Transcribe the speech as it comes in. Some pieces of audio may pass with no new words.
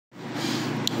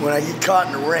when I get caught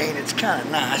in the rain, it's kind of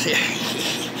nice.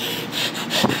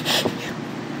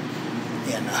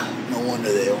 Yeah, no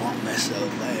wonder they want me so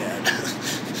bad.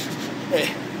 Hey,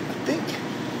 I think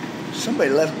somebody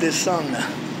left this on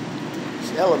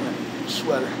this Element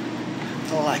sweater.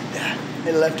 I like that.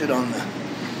 They left it on the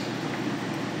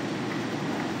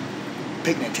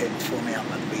picnic table for me out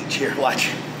on the beach here.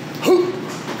 Watch. Whoop!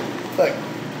 Look,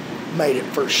 made it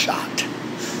first shot.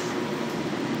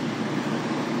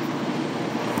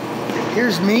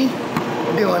 Here's me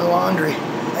doing laundry.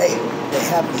 Hey, they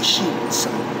have me shooting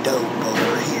some dope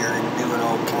over here and doing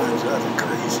all kinds of other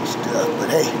crazy stuff. But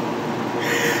hey,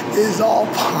 this is all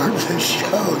part of the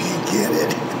show. You get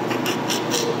it?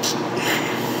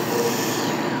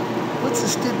 What's the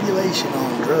stipulation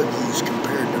on drug use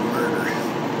compared to murder?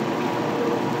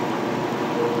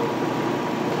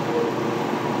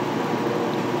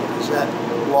 Does that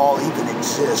law even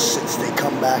exist since they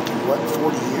come back in, what,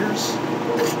 40 years?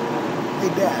 Hey,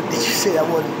 Dad, did you say that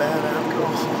wasn't bad after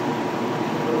all?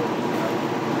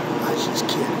 I was just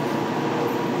kidding.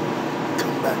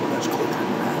 Come back much quicker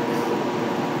than that.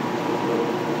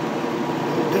 A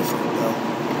little different, though.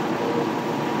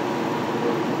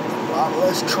 A lot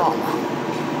less trauma.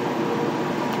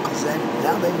 Because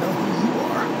now they know who you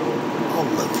are. I'll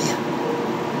love you.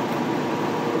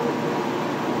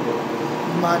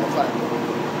 You mind if I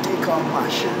take off my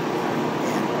shirt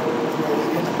and throw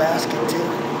it in the basket,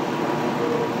 too?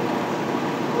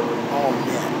 Oh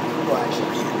man, well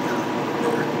actually getting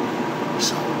there.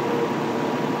 So,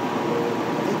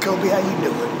 hey Kobe, how you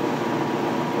doing?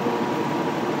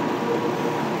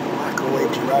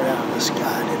 Microwaved you right out of the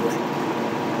sky, didn't they?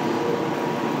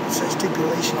 It's that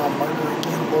stipulation on murder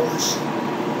again, boys.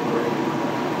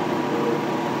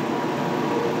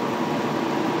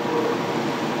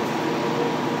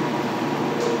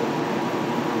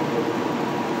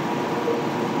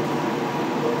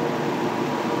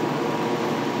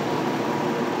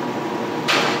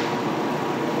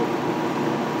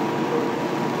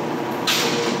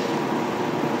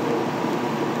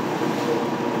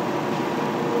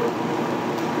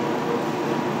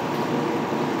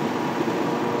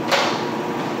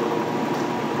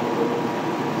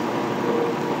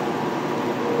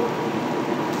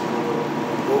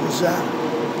 What was that?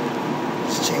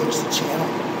 Let's change the channel.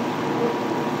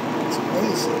 It's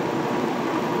amazing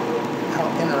how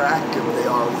interactive they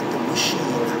are with the machine.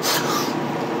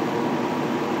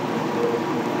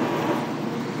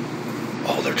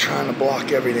 Oh, they're trying to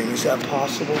block everything. Is that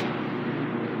possible?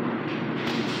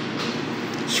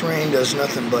 This rain does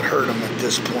nothing but hurt them at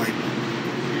this point.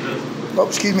 Oh,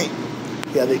 excuse me.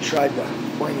 Yeah, they tried to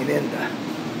bring it in to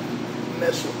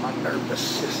mess with my nervous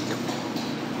system.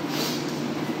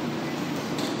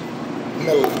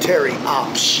 Military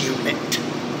Ops Unit.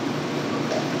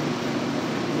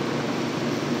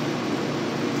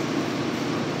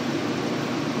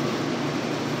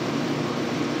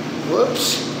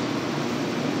 Whoops.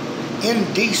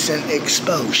 Indecent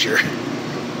exposure.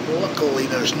 Luckily,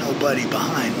 there's nobody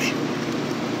behind me.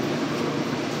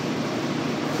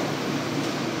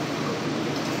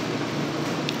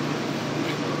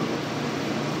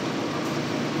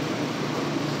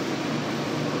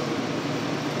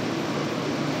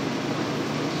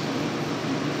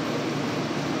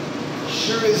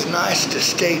 Sure is nice to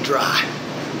stay dry.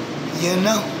 You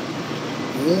know,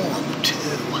 warm too.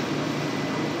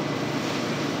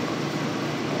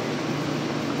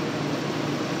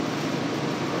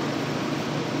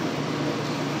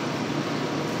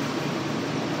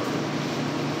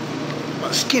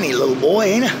 A skinny little boy,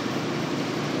 ain't I?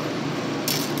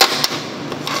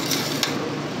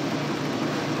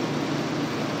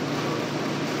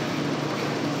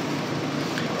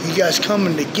 You guys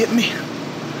coming to get me?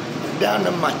 Down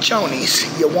to my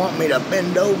chonies, you want me to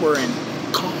bend over and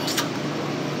cough.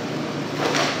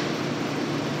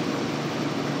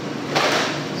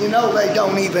 You know, they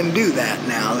don't even do that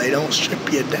now. They don't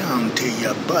strip you down to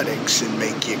your buttocks and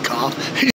make you cough.